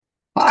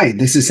Hi,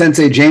 this is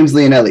Sensei James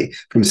Leonelli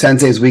from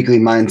Sensei's Weekly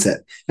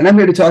Mindset, and I'm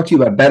here to talk to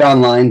you about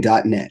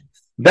BetOnline.net.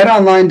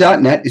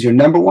 BetOnline.net is your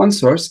number one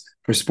source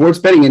for sports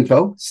betting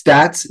info,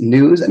 stats,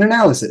 news, and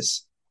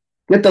analysis.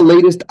 Get the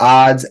latest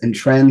odds and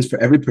trends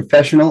for every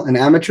professional and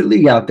amateur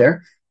league out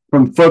there,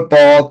 from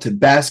football to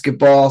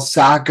basketball,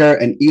 soccer,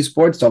 and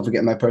esports. Don't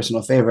forget my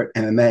personal favorite,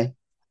 MMA.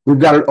 We've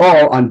got it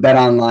all on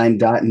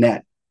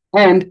BetOnline.net.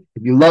 And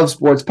if you love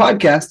sports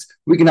podcasts,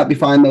 we can help you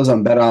find those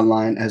on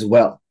BetOnline as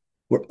well.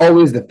 We're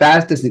always the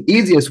fastest and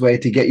easiest way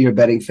to get your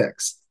betting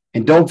fix.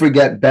 And don't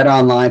forget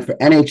BetOnline for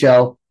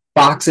NHL,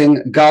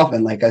 boxing, golf,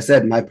 and like I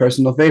said, my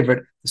personal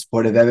favorite, the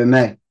sport of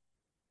MMA.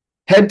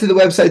 Head to the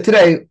website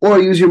today or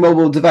use your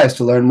mobile device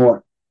to learn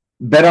more.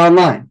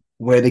 BetOnline,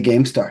 where the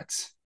game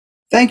starts.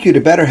 Thank you to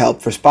BetterHelp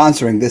for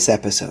sponsoring this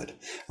episode.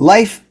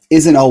 Life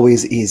isn't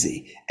always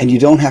easy, and you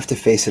don't have to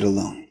face it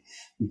alone.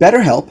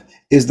 BetterHelp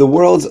is the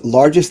world's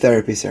largest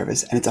therapy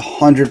service, and it's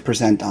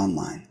 100%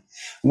 online.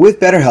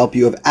 With BetterHelp,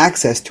 you have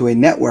access to a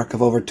network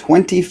of over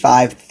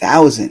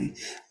 25,000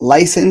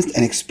 licensed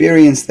and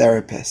experienced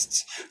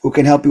therapists who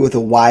can help you with a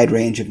wide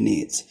range of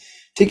needs.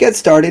 To get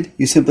started,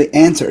 you simply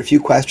answer a few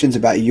questions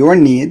about your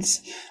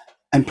needs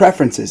and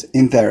preferences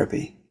in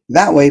therapy.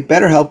 That way,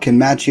 BetterHelp can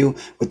match you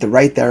with the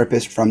right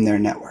therapist from their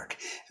network.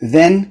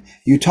 Then,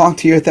 you talk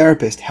to your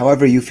therapist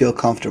however you feel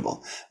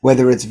comfortable,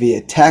 whether it's via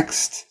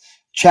text,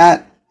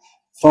 chat,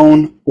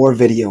 phone, or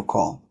video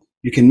call.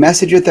 You can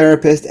message your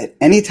therapist at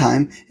any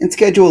time and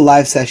schedule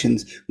live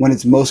sessions when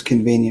it's most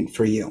convenient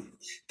for you.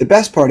 The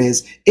best part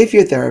is, if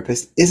your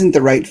therapist isn't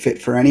the right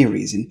fit for any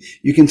reason,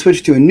 you can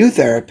switch to a new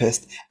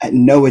therapist at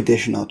no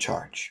additional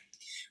charge.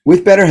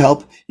 With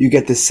BetterHelp, you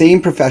get the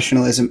same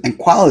professionalism and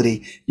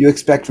quality you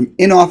expect from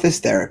in-office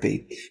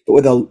therapy, but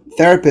with a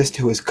therapist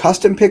who is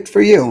custom-picked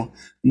for you,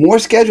 more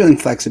scheduling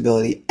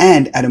flexibility,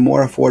 and at a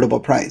more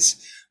affordable price,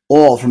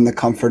 all from the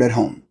comfort at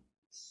home.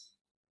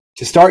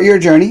 To start your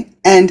journey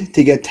and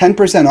to get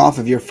 10% off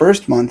of your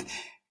first month,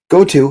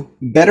 go to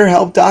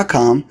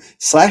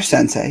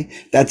betterhelp.com/sensei.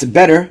 That's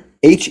better,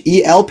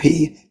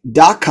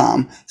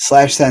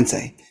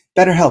 HELP.com/sensei.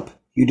 BetterHelp,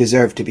 you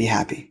deserve to be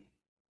happy.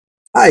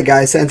 Hi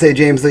guys, Sensei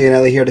James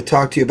Leonelli here to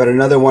talk to you about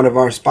another one of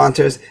our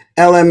sponsors,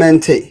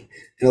 LMNT.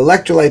 An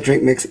electrolyte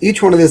drink mix.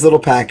 Each one of these little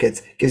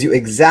packets gives you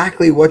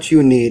exactly what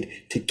you need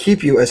to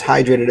keep you as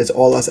hydrated as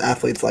all us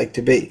athletes like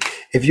to be.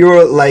 If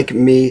you're like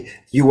me,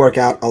 you work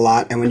out a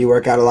lot, and when you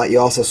work out a lot, you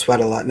also sweat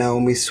a lot. Now,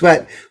 when we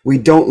sweat, we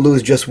don't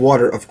lose just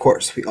water, of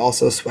course. We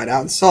also sweat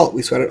out salt.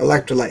 We sweat out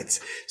electrolytes.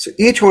 So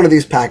each one of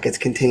these packets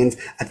contains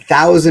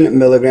 1,000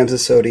 milligrams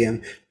of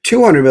sodium,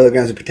 200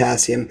 milligrams of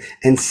potassium,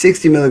 and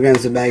 60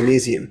 milligrams of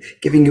magnesium,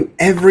 giving you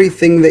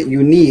everything that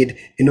you need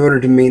in order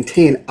to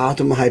maintain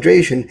optimal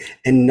hydration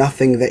and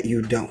nothing that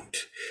you don't.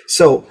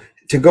 So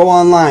to go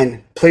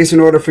online, place an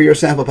order for your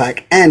sample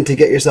pack, and to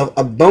get yourself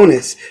a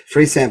bonus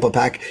free sample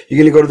pack, you're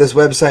going to go to this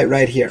website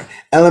right here,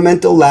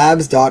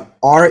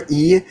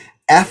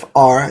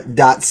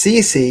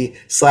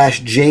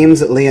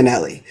 elementallabs.refr.cc/James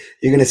Leonelli.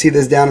 You're going to see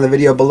this down in the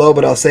video below,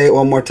 but I'll say it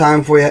one more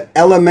time for you.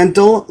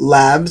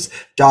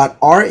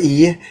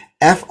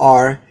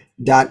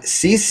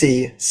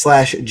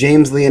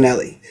 elementallabs.refr.cc/James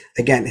Leonelli.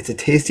 Again, it's a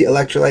tasty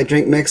electrolyte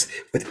drink mix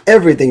with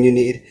everything you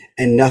need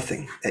and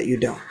nothing that you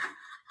don't.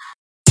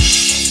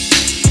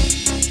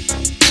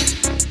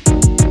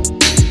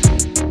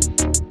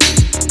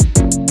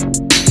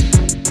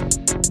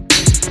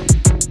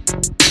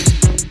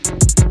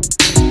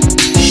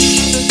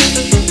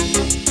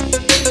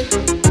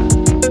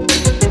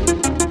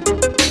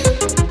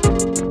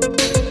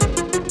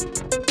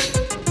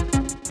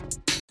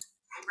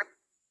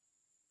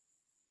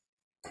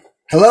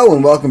 Hello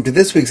and welcome to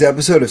this week's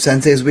episode of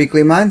Sensei's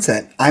Weekly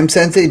Mindset. I'm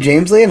Sensei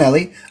James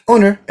Leonelli,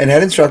 owner and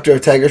head instructor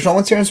of Tiger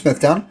Schulman's here in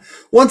Smithtown.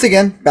 Once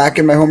again, back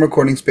in my home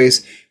recording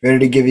space, ready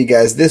to give you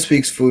guys this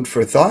week's food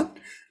for thought.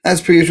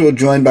 As per usual,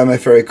 joined by my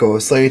furry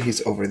co-host Slade.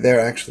 He's over there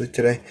actually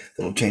today.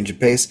 A little change of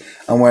pace.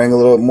 I'm wearing a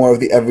little more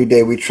of the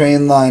Everyday We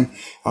Train line,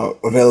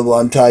 available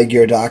on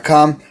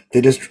tiegear.com.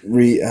 They just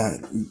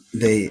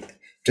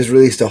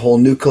released a whole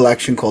new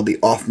collection called the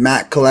Off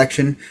Mat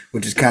collection,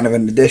 which is kind of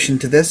an addition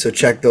to this, so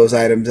check those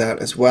items out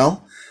as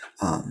well.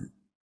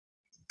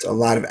 It's a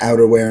lot of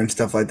outerwear and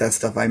stuff like that,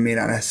 stuff I may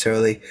not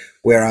necessarily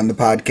wear on the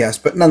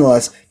podcast, but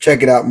nonetheless,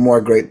 check it out, more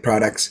great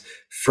products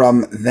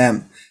from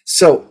them.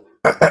 So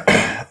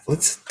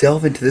let's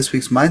delve into this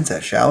week's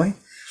mindset, shall we?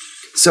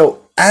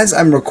 So as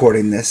I'm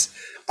recording this,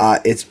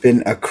 it's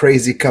been a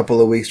crazy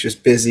couple of weeks,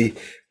 just busy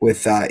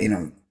with, I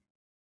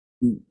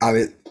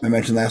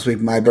mentioned last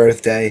week, my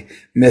birthday,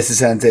 Mrs.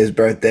 Sensei's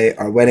birthday,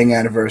 our wedding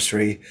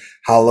anniversary,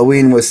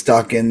 Halloween was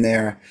stuck in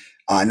there.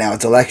 Now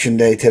it's election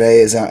day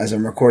today as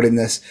I'm recording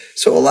this.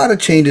 So a lot of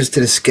changes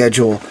to the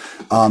schedule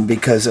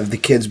because of the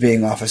kids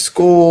being off of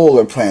school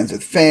or plans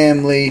with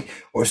family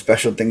or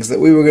special things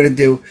that we were going to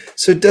do.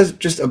 So it does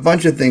just a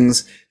bunch of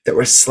things that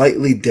were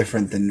slightly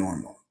different than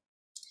normal.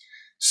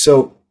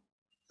 So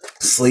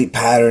sleep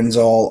patterns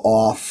all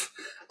off,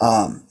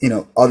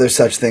 other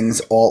such things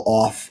all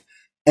off.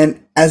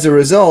 And as a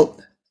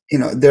result,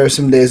 there are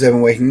some days I've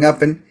been waking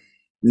up and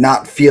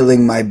not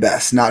feeling my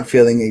best, not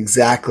feeling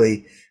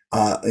exactly,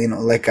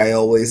 like I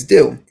always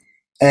do.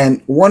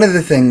 And one of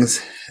the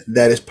things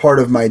that is part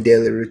of my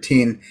daily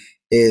routine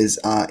is,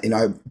 I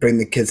bring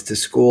the kids to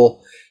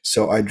school.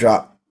 So I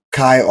drop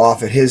Kai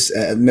off at his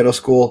middle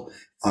school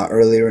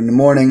earlier in the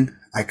morning.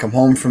 I come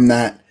home from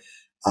that,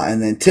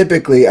 and then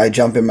typically I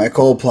jump in my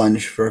cold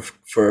plunge for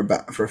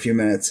a few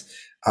minutes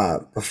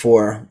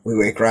before we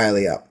wake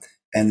Riley up,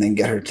 and then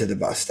get her to the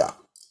bus stop.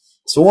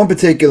 So one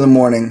particular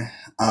morning,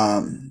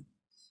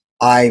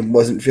 I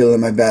wasn't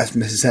feeling my best.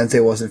 Mrs. Sensei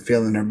wasn't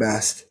feeling her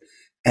best,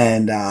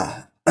 and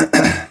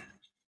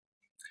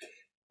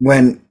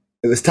when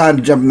it was time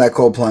to jump in that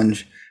cold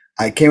plunge,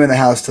 I came in the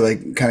house to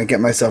like kind of get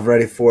myself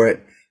ready for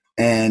it,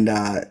 and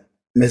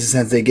Mrs.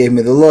 Sensei gave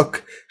me the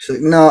look. She's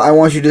like, "No, I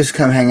want you to just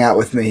come hang out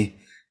with me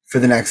for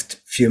the next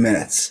few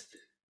minutes."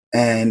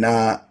 And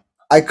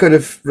I could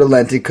have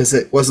relented, because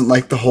it wasn't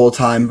like the whole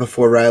time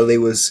before Riley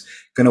was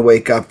going to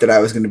wake up that I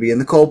was going to be in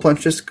the cold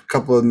plunge, just a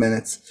couple of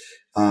minutes.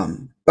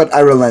 But I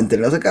relented.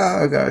 I was like,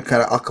 "Oh,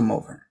 I'll come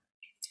over."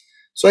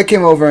 So I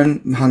came over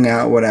and hung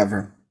out,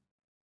 whatever.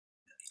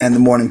 And the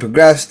morning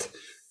progressed,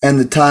 and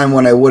the time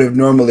when I would have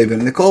normally been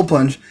in the cold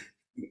plunge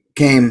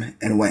came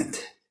and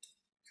went.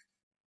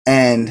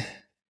 And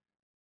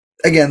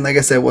again, like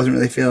I said, I wasn't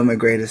really feeling my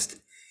greatest,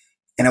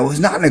 and I was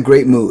not in a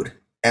great mood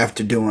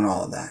after doing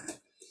all of that.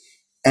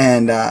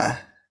 And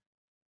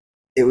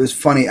it was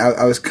funny.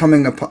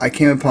 I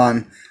came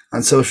upon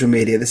on social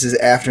media. This is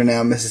after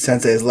now Mrs.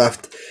 Sensei has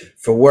left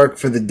for work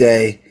for the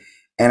day,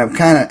 and I'm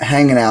kind of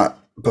hanging out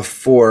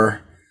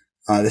before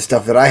the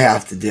stuff that I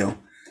have to do.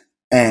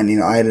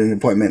 And I had an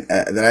appointment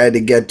that I had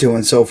to get to,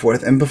 and so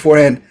forth. And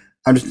beforehand,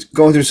 I'm just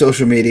going through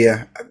social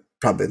media,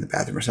 probably in the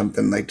bathroom or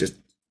something,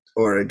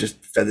 or I just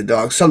fed the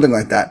dog, something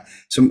like that.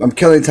 So I'm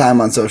killing time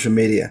on social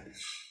media,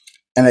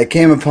 and I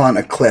came upon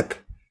a clip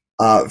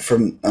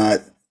from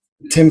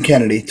Tim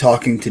Kennedy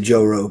talking to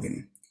Joe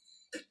Rogan.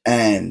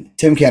 And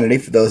Tim Kennedy,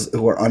 for those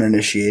who are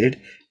uninitiated,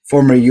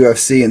 former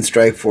UFC and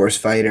Strikeforce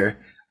fighter,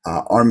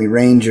 Army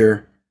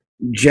Ranger,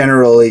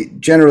 generally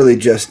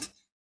just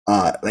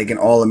like an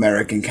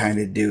all-American kind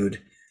of dude.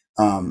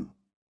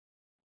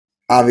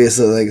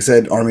 Obviously, like I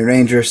said, Army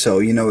Ranger, so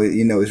he's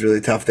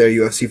really tough there.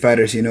 UFC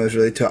fighters, he's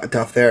really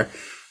tough there.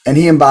 And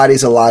he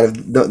embodies a lot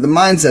of the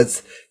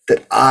mindsets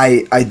that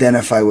I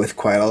identify with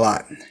quite a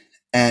lot.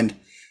 And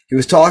he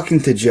was talking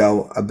to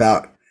Joe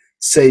about,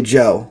 say,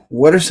 Joe,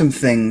 what are some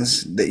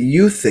things that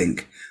you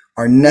think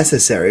are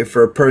necessary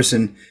for a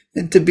person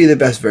to be the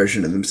best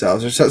version of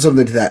themselves, or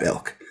something to that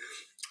ilk?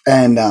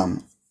 And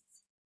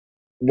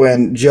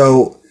when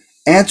Joe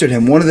answered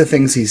him, one of the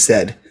things he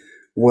said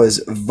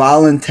was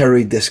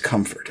voluntary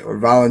discomfort or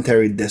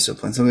voluntary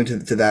discipline,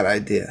 something to that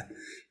idea,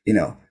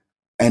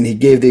 And he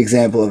gave the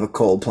example of a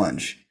cold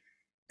plunge,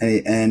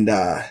 and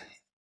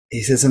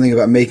he said something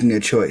about making a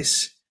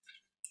choice,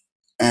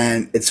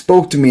 and it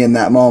spoke to me in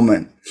that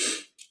moment.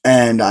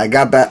 And I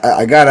got up,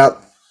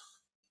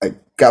 I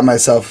got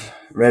myself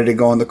ready to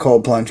go in the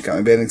cold plunge, got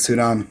my bathing suit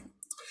on,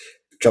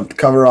 jumped the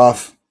cover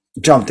off,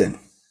 jumped in.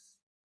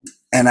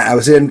 And I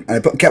was in, and I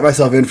kept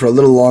myself in for a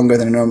little longer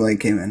than I normally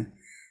came in.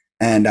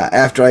 And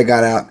after I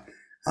got out,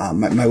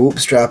 my whoop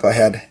strap, I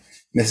had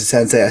Mrs.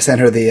 Sensei, I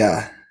sent her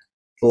the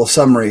little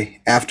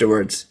summary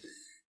afterwards.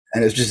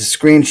 And it was just a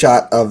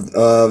screenshot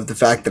of the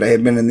fact that I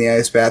had been in the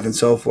ice bath and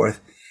so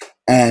forth.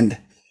 And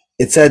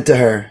it said to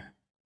her,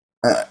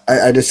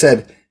 I just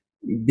said,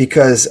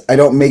 because I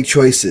don't make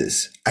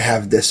choices, I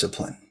have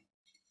discipline.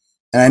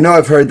 And I know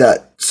I've heard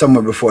that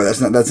somewhere before.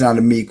 That's not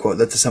a me quote.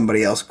 That's a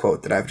somebody else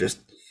quote that I've just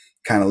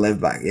kind of lived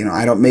by.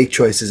 I don't make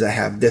choices, I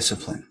have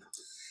discipline.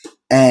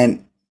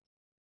 And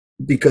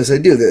because I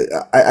do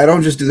that, I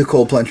don't just do the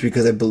cold plunge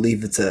because I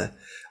believe it's a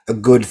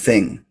good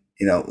thing,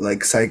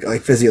 like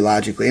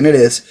physiologically. And it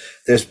is.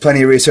 There's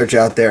plenty of research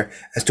out there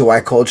as to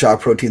why cold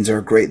shock proteins are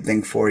a great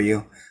thing for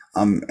you.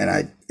 And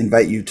I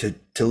invite you to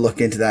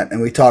look into that.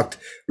 And we talked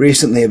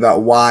recently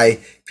about why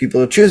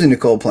people are choosing the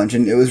cold plunge.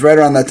 And it was right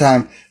around that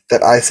time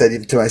that I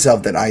said to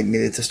myself that I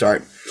needed to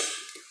start.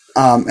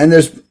 And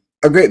there's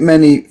a great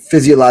many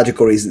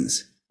physiological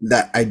reasons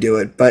that I do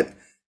it, but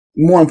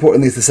more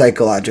importantly, it's the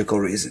psychological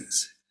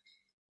reasons.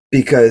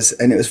 Because,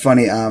 and it was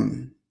funny,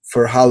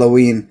 for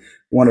Halloween,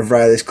 one of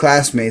Riley's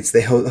classmates,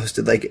 they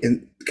hosted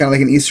kind of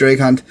like an Easter egg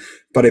hunt,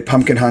 but a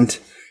pumpkin hunt,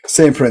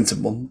 same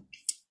principle.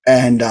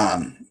 And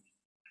I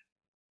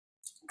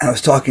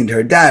was talking to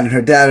her dad, and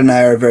her dad and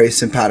I are very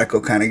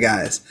simpatico kind of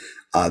guys,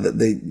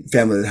 the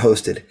family that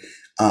hosted.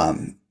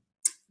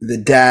 The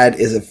dad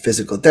is a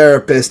physical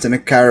therapist and a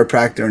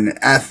chiropractor and an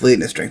athlete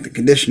and a strength and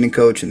conditioning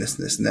coach and this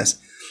and this and this.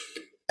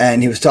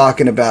 And he was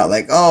talking about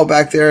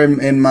back there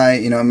in my,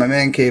 in my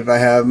man cave, I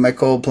have my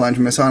cold plunge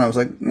and my sauna. I was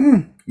like,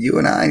 you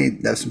and I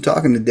need to have some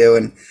talking to do.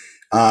 And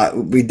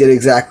we did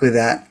exactly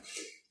that.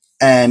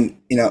 And,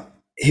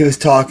 he was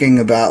talking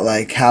about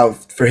how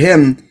for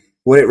him,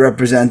 what it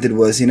represented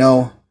was,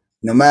 no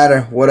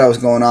matter what I was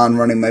going on,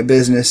 running my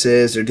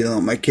businesses or dealing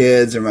with my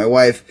kids or my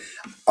wife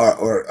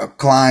or a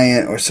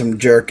client or some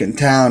jerk in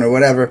town or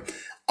whatever,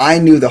 I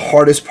knew the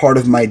hardest part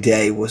of my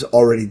day was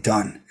already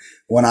done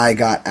when I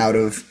got out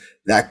of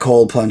that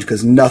cold plunge,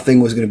 because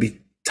nothing was going to be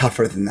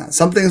tougher than that.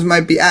 Some things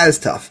might be as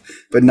tough,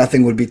 but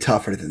nothing would be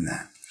tougher than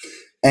that.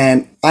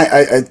 And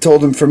I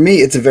told him, for me,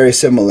 it's a very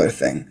similar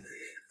thing.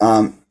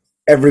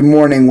 Every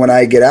morning when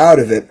I get out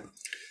of it,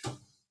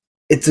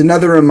 it's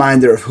another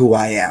reminder of who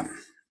I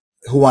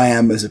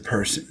am as a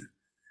person.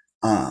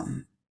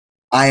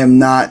 I am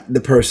not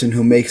the person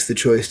who makes the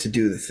choice to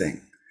do the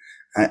thing.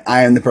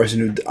 I am the person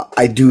who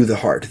I do the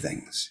hard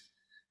things,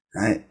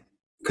 right?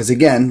 Because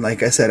again,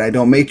 like I said, I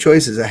don't make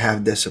choices. I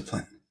have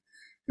discipline.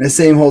 And the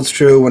same holds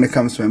true when it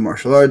comes to my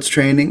martial arts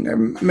training or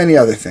many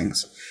other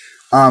things.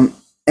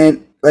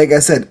 And like I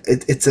said,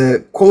 it's a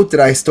quote that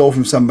I stole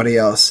from somebody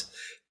else,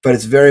 but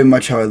it's very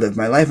much how I live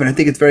my life. And I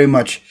think it's very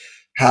much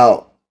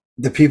how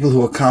the people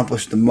who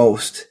accomplish the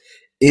most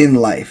in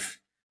life,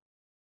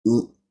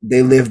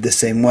 they live the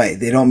same way.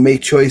 They don't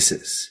make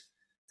choices.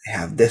 They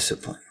have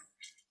discipline.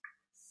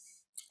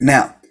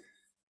 Now,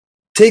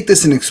 take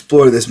this and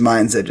explore this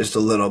mindset just a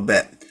little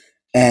bit,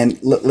 and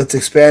let's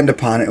expand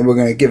upon it. And we're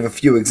going to give a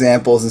few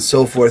examples and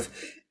so forth,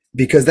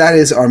 because that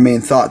is our main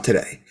thought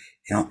today.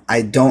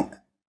 I don't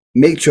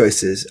make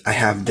choices. I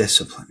have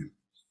discipline.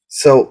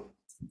 So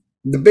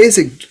the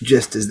basic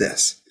gist is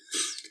this.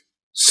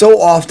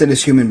 So often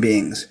as human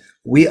beings,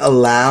 we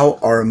allow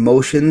our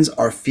emotions,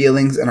 our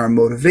feelings, and our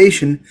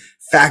motivation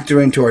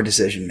factor into our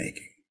decision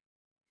making.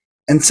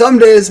 And some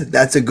days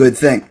that's a good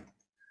thing,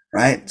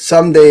 right?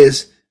 Some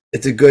days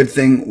it's a good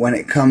thing when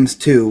it comes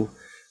to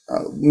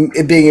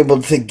it being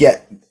able to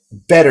get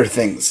better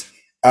things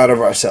out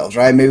of ourselves,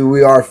 right? Maybe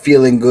we are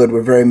feeling good.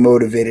 We're very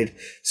motivated.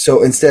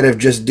 So instead of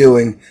just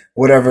doing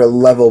whatever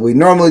level we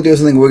normally do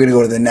something, we're going to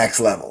go to the next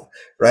level,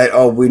 right?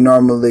 Oh, we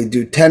normally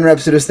do 10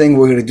 reps of this thing.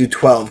 We're going to do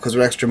 12 because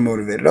we're extra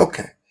motivated.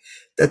 Okay.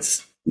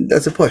 That's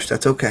a push.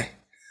 That's okay.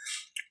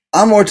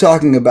 I'm more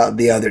talking about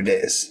the other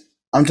days.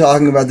 I'm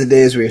talking about the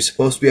days where you're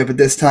supposed to be up at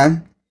this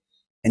time,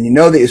 and you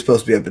know that you're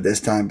supposed to be up at this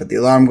time, but the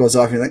alarm goes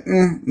off and you're like,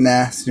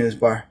 nah, snooze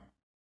bar.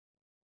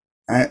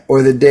 All right?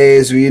 Or the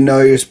days where you know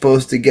you're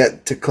supposed to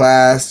get to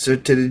class or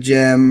to the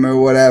gym or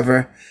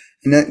whatever,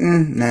 and you're like,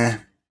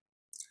 nah.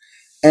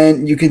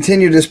 And you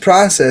continue this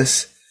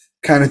process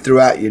kind of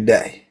throughout your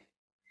day.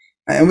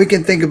 Right? And we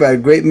can think about a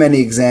great many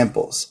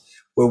examples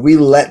where we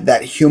let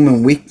that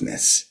human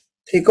weakness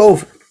take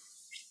over.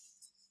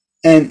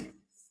 And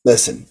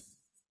listen,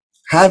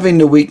 having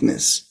the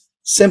weakness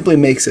simply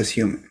makes us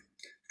human.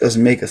 It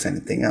doesn't make us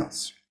anything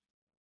else.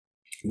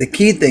 The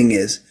key thing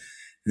is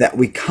that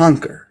we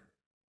conquer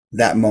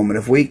that moment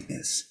of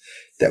weakness,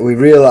 that we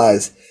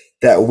realize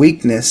that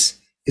weakness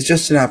is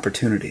just an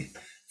opportunity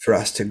for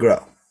us to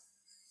grow,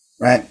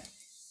 right?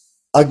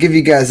 I'll give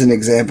you guys an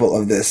example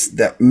of this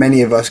that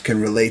many of us can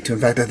relate to. In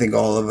fact, I think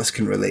all of us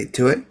can relate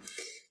to it.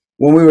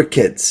 When we were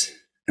kids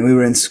and we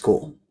were in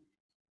school,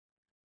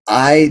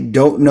 I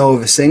don't know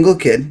of a single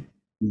kid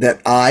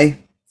that I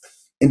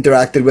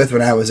interacted with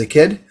when I was a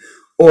kid,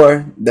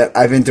 or that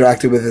I've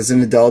interacted with as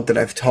an adult, that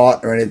I've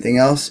taught or anything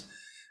else,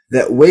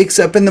 that wakes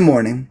up in the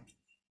morning,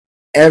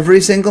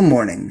 every single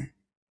morning,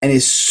 and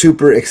is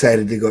super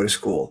excited to go to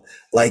school.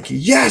 Like,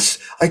 yes,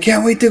 I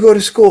can't wait to go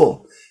to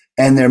school.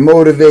 And they're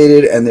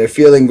motivated and they're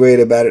feeling great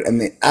about it, and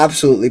they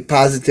absolutely,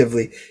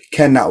 positively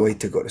cannot wait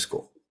to go to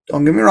school.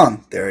 Don't get me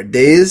wrong. There are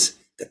days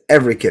that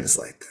every kid is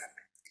like that.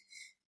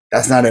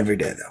 That's not every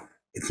day, though.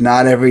 It's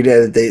not every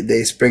day that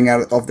they spring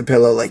out off the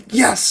pillow like,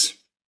 yes.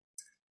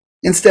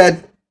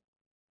 Instead,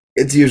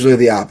 it's usually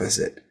the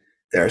opposite.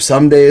 There are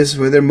some days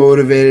where they're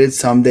motivated,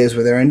 some days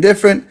where they're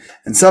indifferent,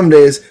 and some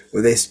days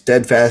where they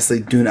steadfastly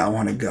do not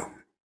want to go.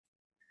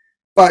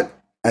 But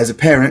as a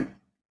parent,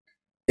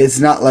 it's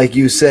not like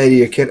you say to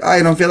your kid, oh,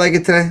 you don't feel like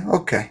it today?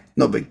 Okay,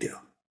 no big deal.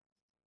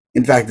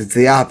 In fact, it's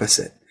the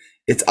opposite.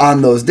 It's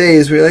on those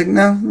days where you're like,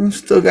 no, we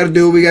still got to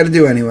do what we got to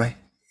do anyway.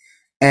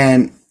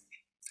 And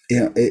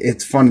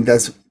it's funny.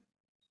 That's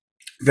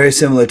very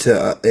similar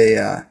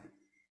to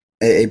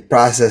a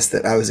process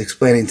that I was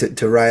explaining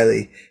to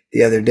Riley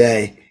the other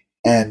day,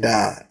 and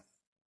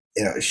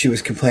she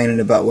was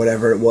complaining about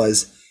whatever it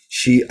was.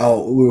 We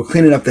were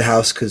cleaning up the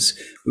house because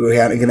we were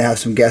going to have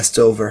some guests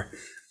over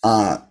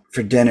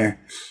for dinner,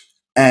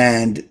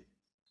 and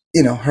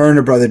her and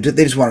her brother,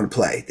 they just wanted to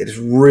play. They just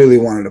really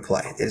wanted to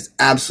play. They just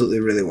absolutely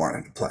really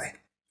wanted to play.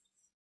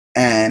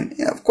 And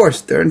of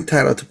course, they're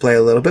entitled to play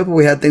a little bit, but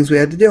we had things we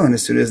had to do. And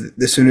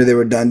the sooner they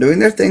were done doing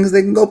their things,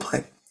 they can go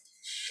play.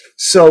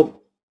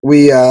 So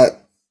we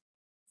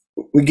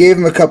gave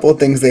them a couple of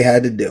things they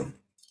had to do.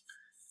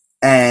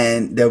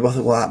 And they were both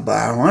like, well, but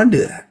I don't want to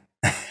do that.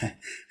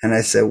 And I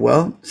said,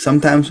 well,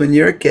 sometimes when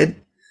you're a kid,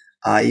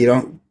 you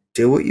don't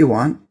do what you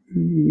want.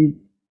 You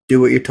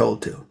do what you're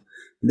told to.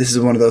 This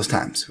is one of those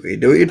times where you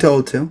do what you're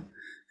told to.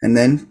 And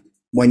then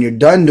when you're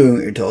done doing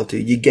what you're told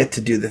to, you get to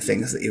do the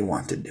things that you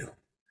want to do.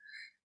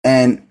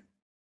 And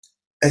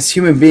as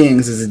human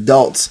beings, as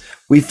adults,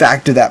 we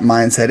factor that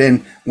mindset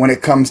in when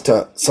it comes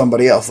to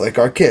somebody else, like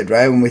our kid,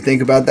 right? When we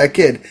think about that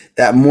kid,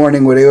 that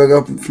morning where they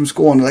woke up from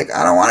school and they're like,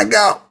 I don't want to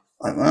go.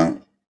 Like,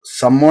 well,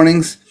 some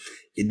mornings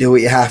you do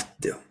what you have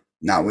to do.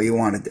 not what you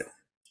want to do.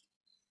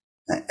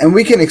 And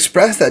we can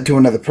express that to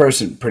another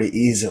person pretty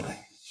easily.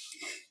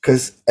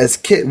 Because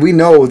as we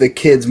know the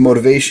kid's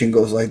motivation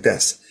goes like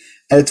this.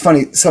 And it's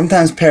funny,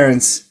 sometimes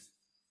parents,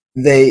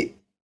 they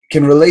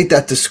can relate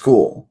that to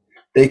school.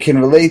 They can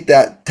relate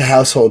that to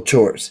household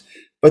chores,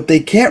 but they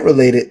can't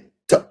relate it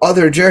to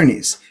other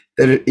journeys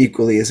that are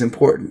equally as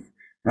important,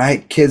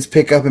 right? Kids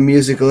pick up a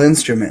musical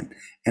instrument,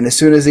 and as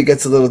soon as it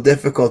gets a little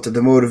difficult or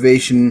the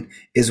motivation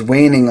is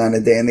waning on a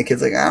day, and the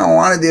kid's like, I don't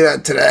want to do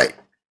that today.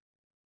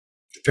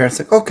 The parent's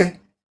like, okay.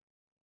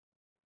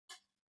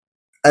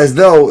 As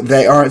though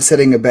they aren't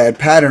setting a bad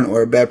pattern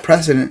or a bad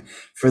precedent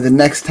for the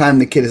next time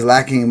the kid is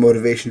lacking in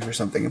motivation for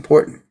something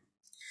important.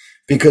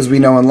 Because we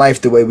know in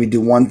life the way we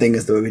do one thing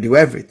is the way we do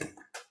everything.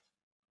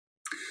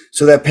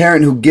 So that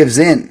parent who gives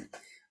in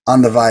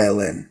on the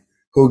violin,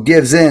 who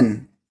gives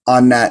in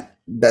on that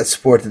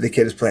sport that the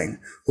kid is playing,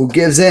 who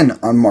gives in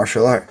on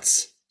martial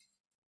arts,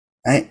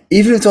 right?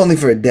 Even if it's only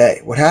for a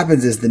day, what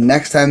happens is the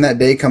next time that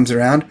day comes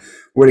around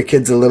where the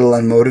kid's a little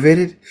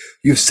unmotivated,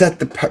 you've set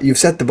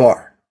the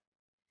bar.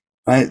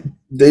 Right?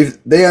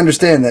 They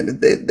understand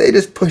that they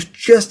just push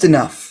just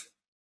enough.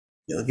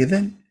 You'll give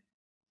in.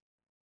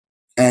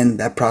 And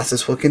that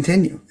process will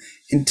continue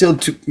until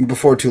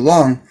before too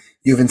long,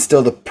 you've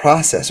instilled a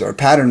process or a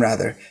pattern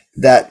rather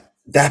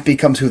that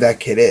becomes who that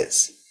kid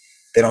is.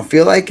 They don't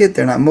feel like it.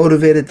 They're not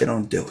motivated. They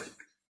don't do it.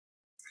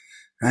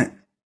 Right?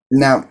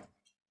 Now,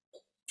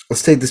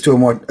 let's take this to a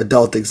more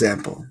adult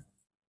example.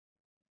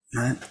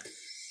 Right?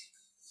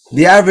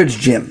 The average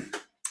gym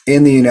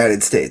in the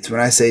United States, when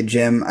I say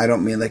gym, I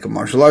don't mean like a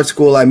martial arts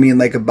school. I mean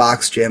like a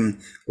box gym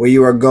where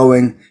you are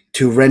going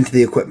to rent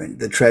the equipment,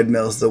 the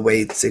treadmills, the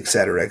weights, et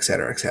cetera, et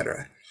cetera, et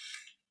cetera.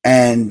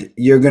 And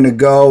you're going to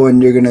go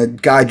and you're going to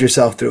guide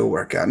yourself through a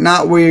workout.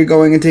 Not where you're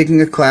going and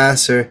taking a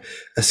class or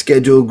a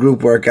scheduled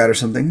group workout or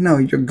something. No,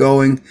 you're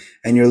going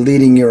and you're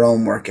leading your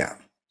own workout.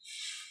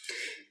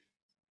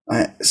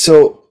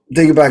 So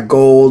think about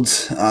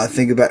Gold's,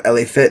 think about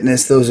LA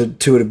Fitness. Those are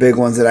two of the big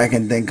ones that I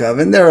can think of.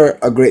 And there are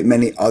a great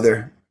many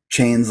other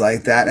chains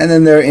like that. And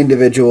then there are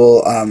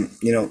individual,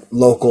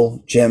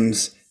 local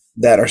gyms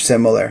that are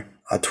similar.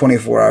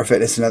 24-Hour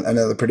Fitness,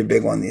 another pretty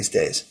big one these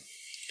days.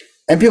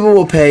 And people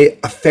will pay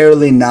a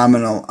fairly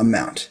nominal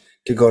amount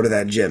to go to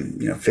that gym,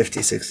 $50,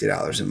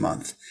 $60 a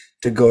month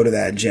to go to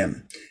that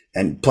gym.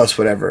 And plus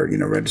whatever,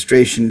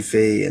 registration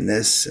fee and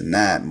this and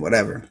that and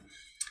whatever.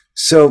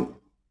 So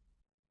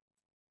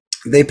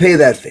they pay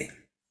that fee.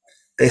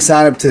 They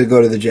sign up to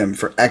go to the gym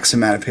for X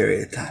amount of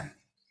period of time.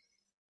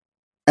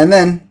 And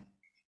then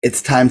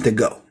it's time to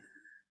go.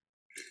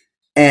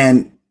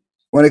 And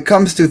when it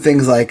comes to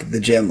things like the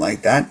gym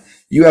like that,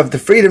 you have the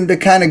freedom to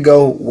kind of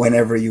go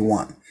whenever you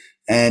want.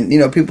 And,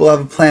 people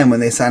have a plan when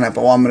they sign up.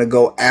 Oh, I'm going to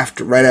go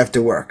right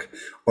after work.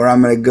 Or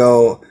I'm going to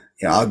go,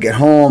 I'll get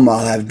home,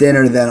 I'll have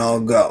dinner, then I'll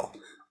go.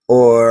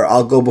 Or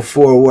I'll go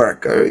before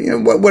work. Or,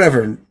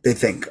 whatever they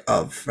think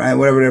of, right?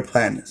 Whatever their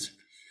plan is.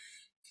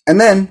 And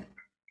then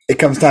it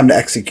comes time to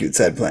execute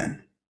said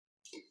plan.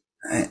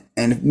 Right?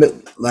 And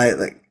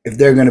if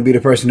they're going to be the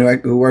person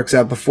who works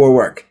out before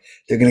work,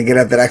 they're going to get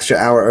up that extra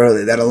hour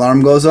early. That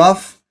alarm goes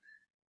off,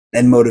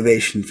 and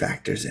motivation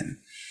factors in.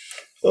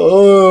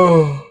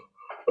 Oh,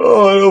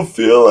 I don't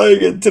feel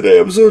like it today.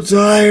 I'm so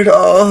tired.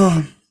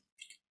 Oh.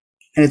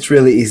 And it's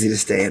really easy to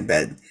stay in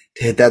bed,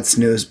 to hit that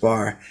snooze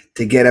bar,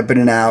 to get up in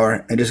an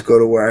hour and just go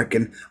to work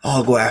and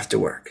I'll go after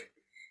work.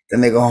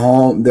 Then they go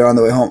home. They're on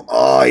the way home.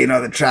 Oh,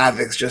 the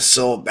traffic's just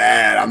so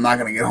bad. I'm not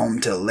going to get home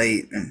till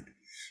late. And,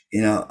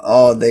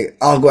 I'll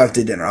go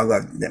after dinner. I'll go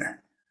after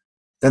dinner.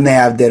 Then they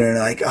have dinner and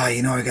they're like, oh,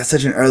 I got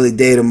such an early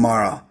day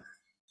tomorrow.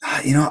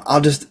 I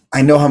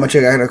know how much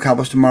I got to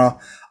accomplish tomorrow.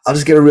 I'll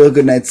just get a real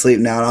good night's sleep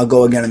now and I'll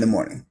go again in the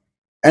morning.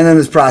 And then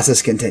this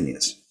process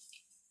continues.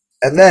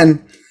 And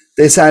then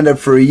they signed up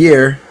for a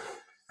year,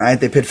 right?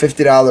 They paid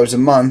 $50 a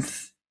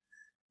month.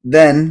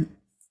 Then,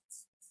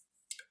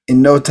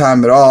 in no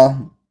time at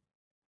all,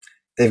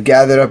 they've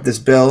gathered up this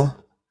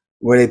bill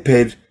where they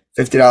paid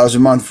 $50 a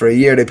month for a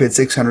year. They paid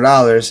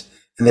 $600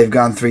 and they've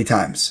gone 3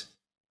 times.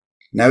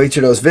 Now each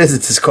of those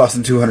visits is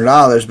costing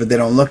 $200, but they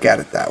don't look at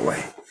it that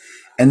way.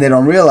 And they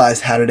don't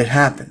realize, how did it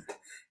happen?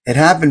 It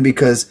happened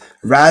because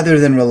rather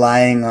than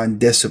relying on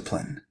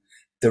discipline,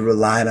 they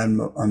relied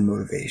on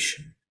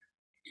motivation,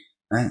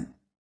 right?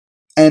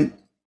 And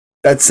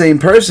that same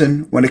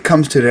person, when it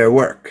comes to their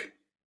work,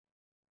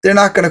 they're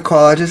not going to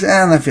call out just,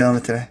 I'm not feeling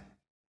it today.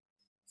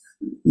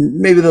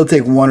 Maybe they'll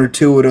take 1 or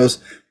 2 of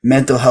those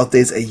mental health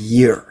days a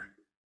year,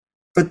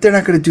 but they're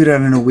not going to do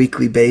that on a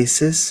weekly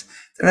basis.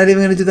 They're not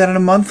even going to do that on a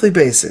monthly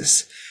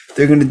basis.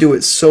 They're going to do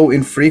it so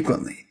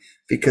infrequently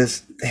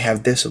because they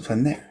have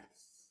discipline there.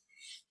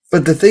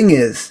 But the thing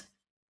is,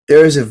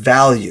 there is a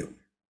value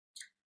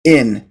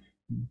in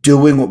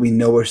doing what we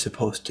know we're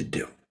supposed to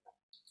do,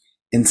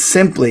 in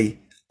simply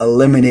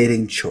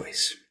eliminating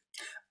choice,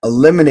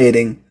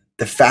 eliminating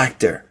the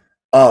factor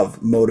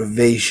of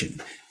motivation,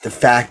 the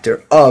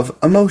factor of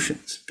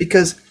emotions,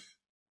 because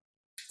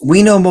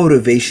we know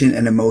motivation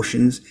and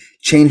emotions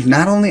change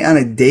not only on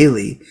a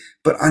daily,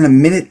 but on a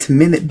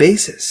minute-to-minute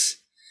basis.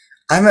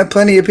 I've met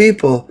plenty of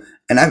people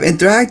and I've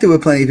interacted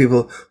with plenty of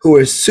people who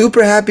were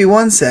super happy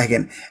one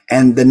second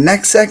and the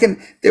next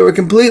second they were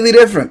completely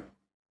different.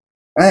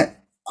 Right?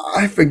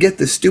 I forget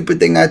the stupid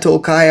thing I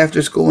told Kai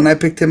after school when I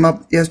picked him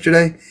up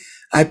yesterday.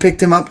 I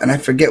picked him up and I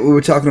forget we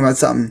were talking about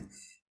something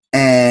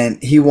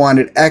and he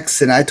wanted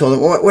X and I told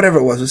him whatever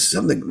it was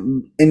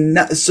something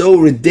so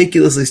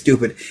ridiculously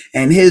stupid,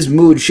 and his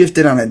mood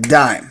shifted on a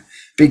dime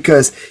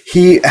because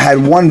he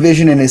had one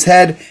vision in his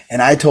head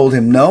and I told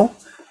him no,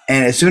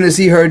 and as soon as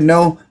he heard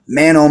no,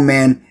 man oh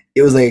man,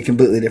 it was like a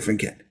completely different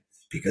kid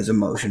because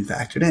emotion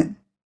factored in.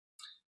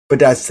 But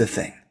that's the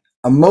thing.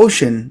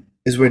 Emotion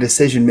is where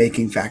decision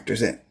making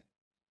factors in,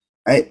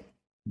 right?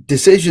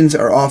 Decisions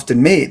are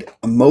often made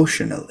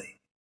emotionally.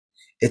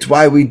 It's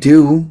why we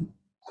do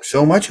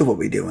so much of what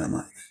we do in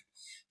life.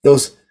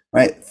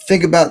 Right?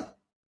 Think about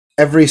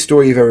every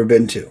store you've ever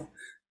been to,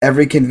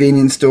 every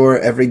convenience store,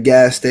 every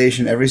gas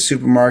station, every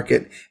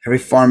supermarket, every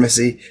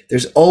pharmacy.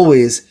 There's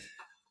always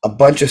a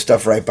bunch of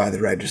stuff right by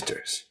the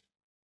registers,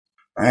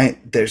 right?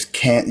 There's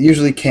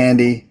usually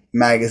candy,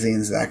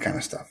 magazines, that kind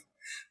of stuff.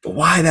 But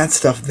why that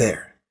stuff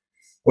there?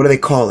 What do they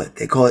call it?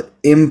 They call it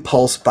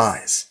impulse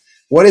buys.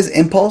 What is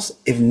impulse?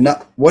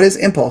 What is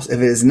impulse if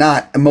it is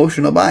not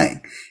emotional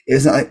buying? It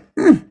is not like,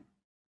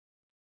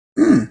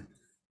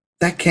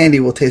 that candy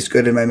will taste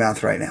good in my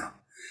mouth right now.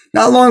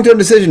 Not long-term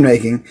decision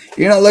making.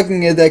 You're not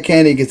looking at that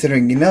candy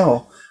considering,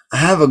 I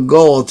have a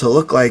goal to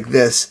look like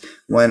this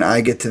when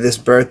I get to this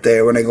birthday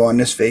or when I go on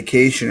this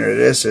vacation or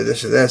this or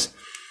this or this.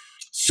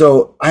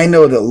 So I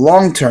know that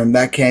long-term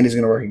that candy is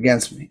going to work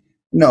against me.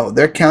 No,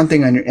 they're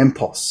counting on your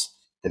impulse.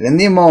 That in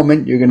the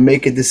moment, you're going to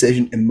make a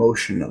decision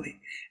emotionally.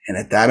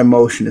 And that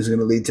emotion is going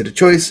to lead to the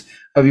choice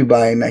of you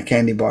buying that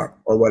candy bar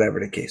or whatever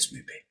the case may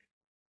be.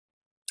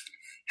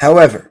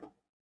 However,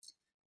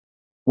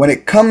 when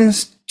it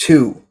comes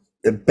to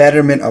the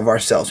betterment of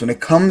ourselves, when it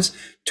comes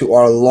to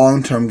our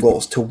long-term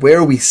goals, to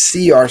where we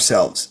see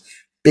ourselves,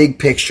 big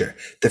picture,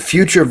 the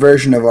future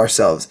version of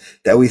ourselves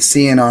that we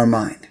see in our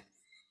mind,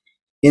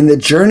 in the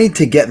journey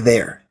to get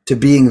there, to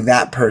being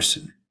that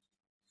person,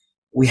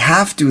 we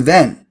have to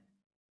then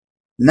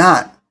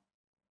not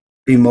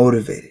be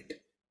motivated.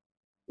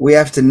 We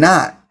have to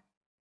not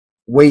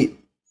wait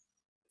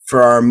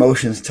for our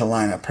emotions to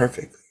line up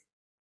perfectly.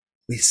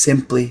 We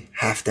simply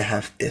have to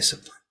have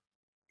discipline.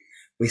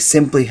 We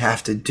simply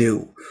have to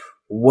do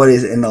what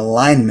is in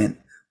alignment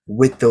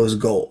with those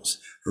goals,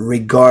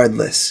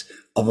 regardless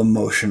of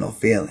emotional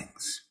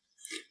feelings,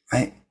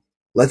 right?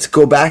 Let's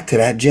go back to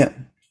that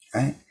gym,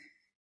 right?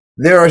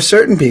 There are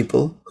certain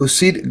people who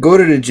go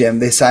to the gym,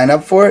 they sign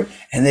up for it,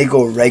 and they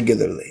go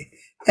regularly.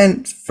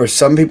 And for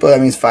some people, that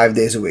means 5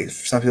 days a week.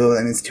 For some people,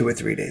 that means 2 or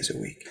 3 days a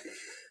week.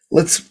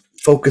 Let's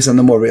focus on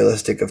the more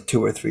realistic of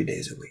 2 or 3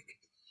 days a week.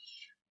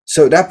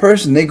 So that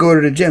person, they go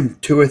to the gym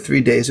 2 or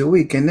 3 days a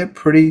week, and they're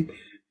pretty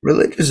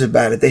religious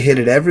about it. They hit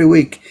it every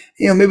week.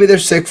 Maybe they're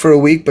sick for a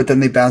week, but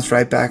then they bounce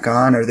right back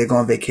on, or they go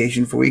on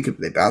vacation for a week,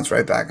 they bounce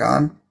right back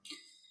on.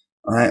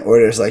 All right. Or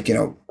there's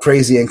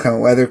crazy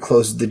inclement weather,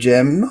 closes the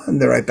gym,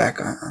 and they're right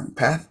back on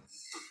path.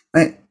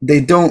 Right?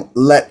 They don't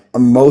let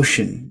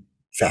emotion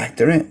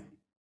factor in.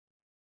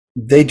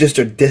 They just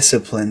are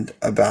disciplined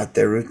about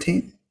their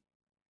routine.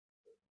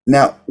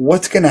 Now,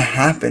 what's going to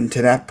happen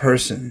to that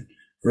person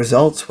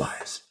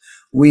results-wise?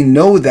 We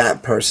know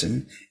that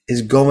person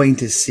is going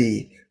to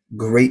see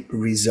great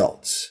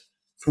results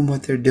from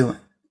what they're doing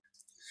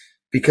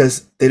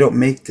because they don't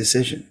make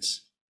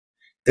decisions.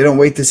 They don't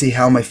wait to see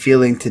how am I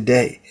feeling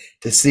today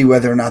to see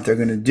whether or not they're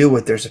going to do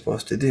what they're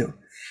supposed to do.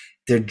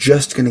 They're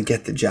just going to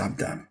get the job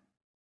done.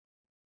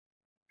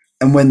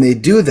 And when they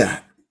do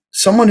that,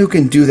 someone who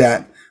can do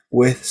that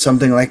with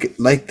something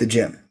like the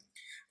gym,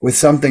 with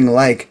something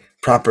like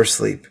proper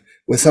sleep,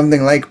 with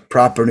something like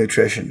proper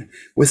nutrition,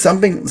 with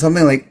something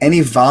like any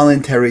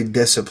voluntary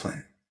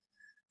discipline,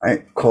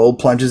 right? Cold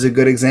plunge is a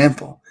good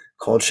example.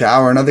 Cold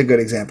shower, another good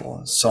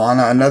example.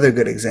 Sauna, another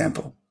good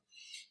example.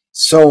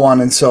 So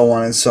on and so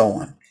on and so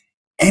on.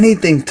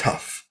 Anything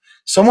tough.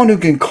 Someone who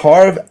can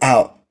carve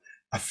out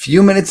a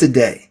few minutes a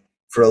day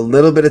for a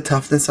little bit of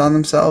toughness on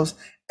themselves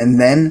and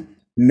then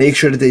make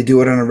sure that they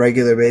do it on a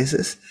regular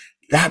basis,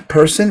 that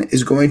person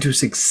is going to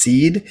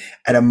succeed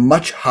at a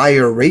much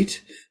higher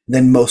rate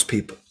than most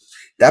people.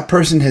 That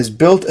person has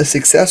built a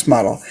success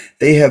model.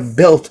 They have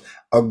built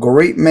a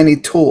great many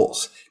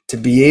tools to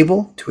be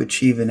able to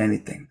achieve in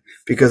anything.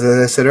 Because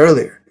as I said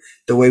earlier,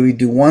 the way we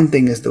do one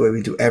thing is the way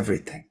we do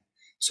everything.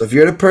 So if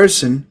you're the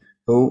person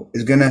who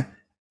is going to,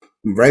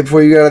 right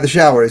before you get out of the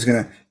shower, is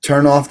going to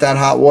turn off that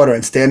hot water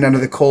and stand under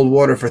the cold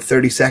water for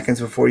 30 seconds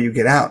before you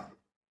get out,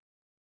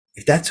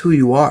 if that's who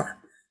you are,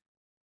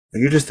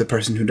 you're just the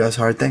person who does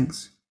hard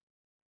things.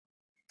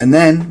 And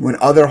then when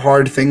other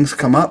hard things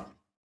come up,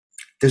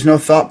 there's no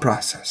thought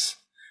process.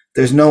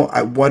 There's no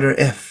what or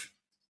if.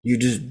 You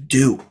just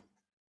do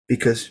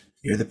because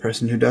you're the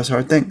person who does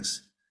hard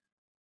things.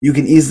 You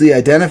can easily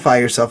identify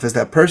yourself as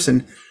that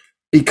person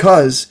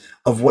because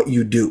of what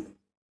you do.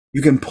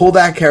 You can pull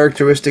that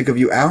characteristic of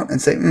you out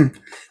and say,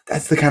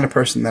 that's the kind of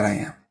person that I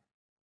am.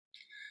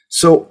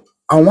 So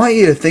I want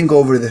you to think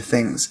over the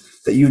things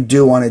that you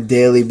do on a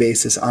daily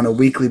basis, on a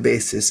weekly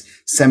basis,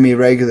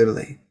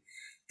 semi-regularly.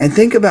 And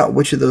think about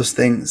which of those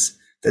things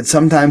that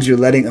sometimes you're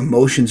letting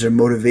emotions or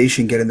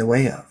motivation get in the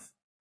way of.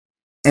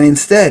 And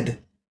instead,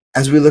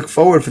 as we look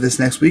forward for this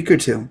next week or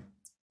two,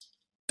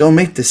 don't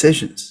make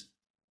decisions.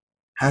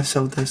 Have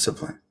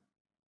self-discipline.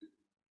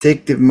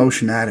 Take the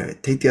emotion out of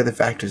it. Take the other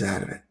factors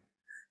out of it.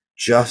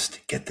 Just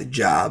get the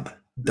job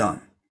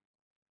done.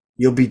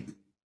 You'll be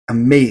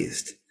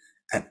amazed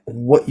at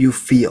what you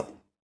feel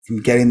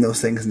from getting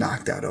those things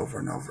knocked out over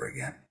and over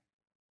again.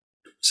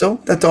 So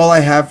that's all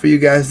I have for you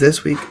guys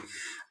this week.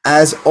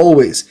 As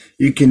always,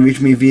 you can reach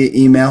me via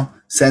email,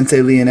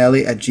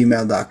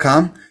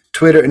 senseileonelli@gmail.com.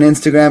 Twitter and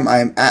Instagram,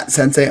 I am at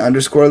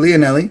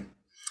sensei_Leonelli.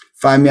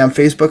 Find me on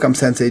Facebook, I'm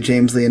Sensei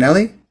James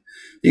Leonelli.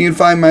 You can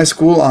find my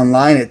school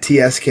online at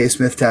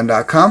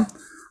tsksmithtown.com.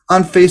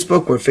 On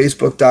Facebook, we're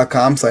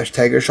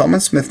facebook.com/Tiger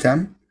Schulman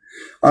Smithtown.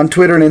 On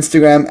Twitter and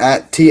Instagram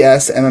at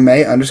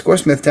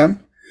tsmma_Smithtown.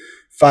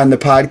 Find the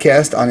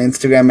podcast on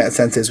Instagram at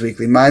Sensei's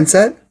Weekly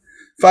Mindset.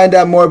 Find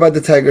out more about the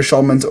Tiger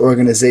Schulman's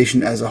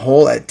organization as a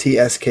whole at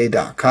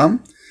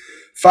tsk.com.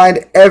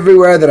 Find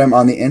everywhere that I'm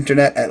on the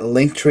internet at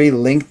Linktree,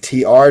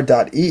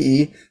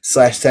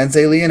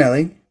 linktr.ee/Sensei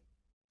Leonelli.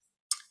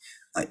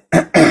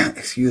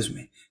 Excuse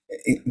me.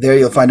 There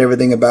you'll find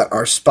everything about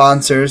our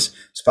sponsors.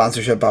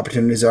 Sponsorship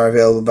opportunities are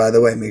available, by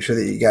the way. Make sure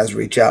that you guys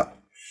reach out.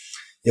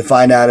 You'll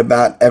find out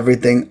about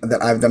everything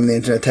that I've done on the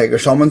internet, Tiger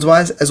Schulman's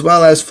wise, as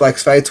well as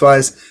Flex Fights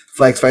wise.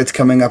 Flex Fights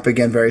coming up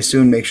again very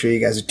soon. Make sure you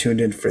guys are tuned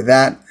in for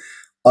that.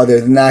 Other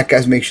than that,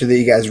 guys, make sure that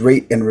you guys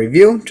rate and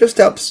review. Just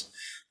helps.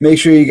 Make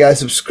sure you guys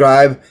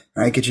subscribe.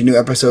 All right, get your new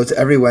episodes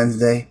every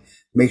Wednesday.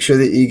 Make sure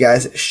that you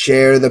guys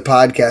share the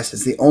podcast.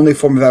 It's the only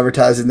form of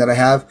advertising that I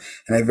have,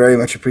 and I very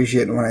much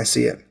appreciate it when I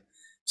see it.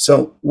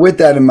 So with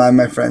that in mind,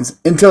 my friends,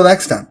 until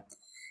next time,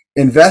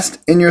 invest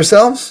in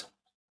yourselves.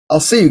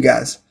 I'll see you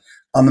guys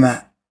on the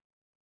mat.